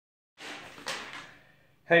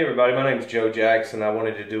Hey everybody, my name is Joe Jackson. I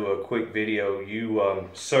wanted to do a quick video. You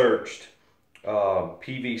searched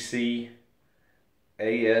PVC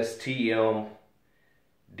ASTM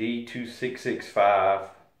D2665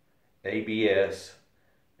 ABS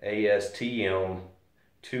ASTM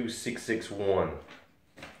 2661.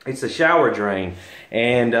 It's a shower drain,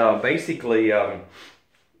 and basically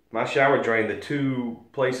my shower drain, the two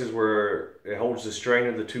places where it holds the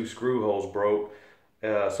strainer, the two screw holes broke.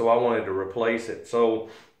 So I wanted to replace it. So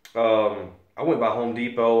I went by Home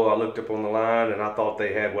Depot. I looked up on the line and I thought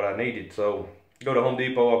they had what I needed. So go to Home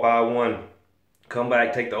Depot, I buy one, come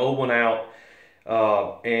back, take the old one out,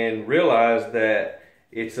 and realize that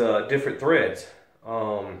it's different threads.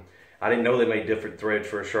 I didn't know they made different threads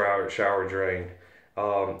for a shower drain.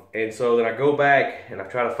 And so then I go back and I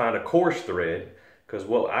try to find a coarse thread, because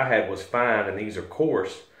what I had was fine and these are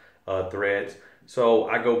coarse threads. So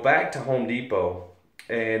I go back to Home Depot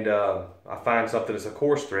and I find something that's a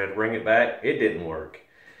coarse thread, bring it back, it didn't work.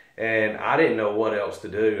 And I didn't know what else to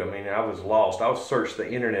do. I mean, I was lost. I searched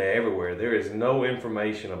the internet everywhere. There is no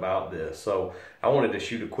information about this. So I wanted to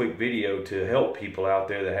shoot a quick video to help people out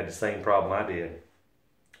there that had the same problem I did.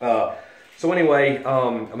 So anyway,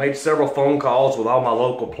 I made several phone calls with all my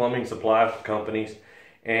local plumbing supply companies,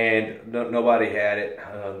 and nobody had it.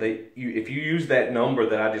 If you use that number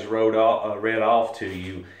that I just read off to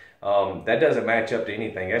you, that doesn't match up to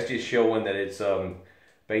anything. That's just showing that it's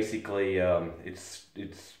basically it's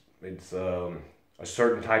a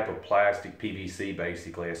certain type of plastic, PVC.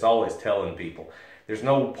 Basically, it's all it's telling people. There's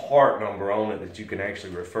no part number on it that you can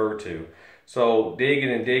actually refer to. So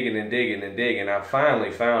digging and digging and digging and digging, I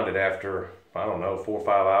finally found it after, I don't know, 4 or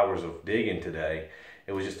 5 hours of digging today.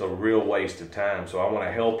 It was just a real waste of time. So I want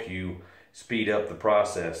to help you speed up the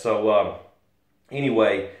process. So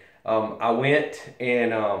anyway, I went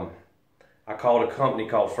and I called a company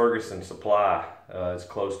called Ferguson Supply. It's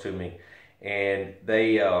close to me, and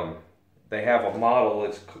they have a model.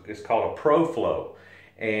 It's called a Pro Flow,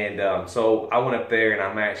 and so I went up there and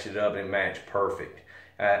I matched it up and it matched perfect.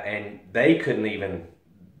 And they couldn't even,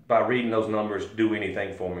 by reading those numbers, do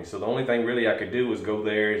anything for me. So the only thing really I could do was go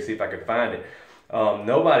there and see if I could find it.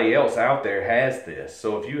 Nobody else out there has this.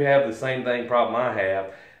 So if you have the same problem I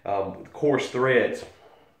have, with coarse threads,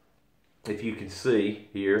 if you can see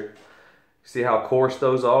here, see how coarse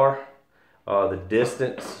those are? The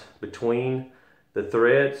distance between the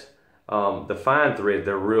threads. The fine thread,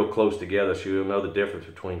 they're real close together, so you'll know the difference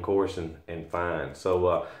between coarse and fine.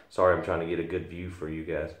 So sorry, I'm trying to get a good view for you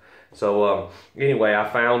guys. So anyway, I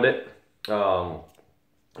found it.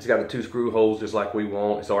 It's got the two screw holes just like we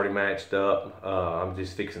want. It's already matched up. I'm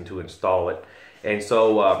just fixing to install it. And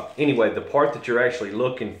so anyway, the part that you're actually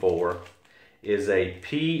looking for is a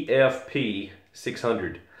PFP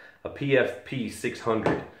 600, a PFP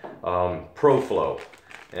 600 Pro Flow.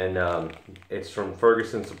 And it's from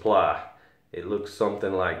Ferguson Supply. It looks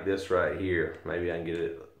something like this right here. Maybe I can get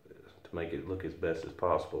it to make it look as best as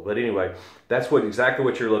possible. But anyway, that's exactly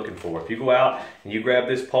what you're looking for. If you go out and you grab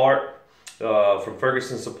this part from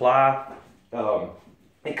Ferguson Supply,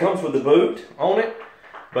 it comes with a boot on it,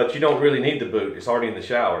 but you don't really need the boot. It's already in the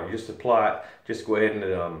shower. You just apply it. Just go ahead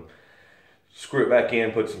and screw it back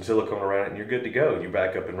in, put some silicone around it, and you're good to go. You're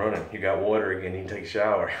back up and running. You got water again, you can take a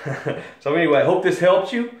shower. So anyway, I hope this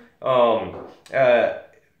helps you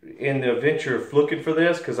in the venture of looking for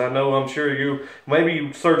this, because I'm sure maybe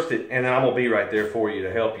you searched it, and I'm going to be right there for you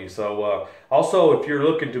to help you. So also, if you're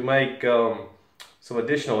looking to make some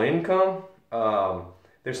additional income,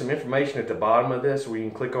 there's some information at the bottom of this where you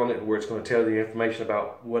can click on it, where it's going to tell you the information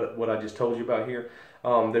about what I just told you about here.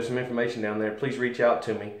 There's some information down there. Please reach out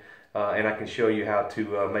to me. And I can show you how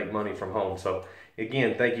to make money from home. So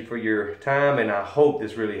again, thank you for your time, and I hope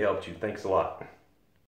this really helped you. Thanks a lot.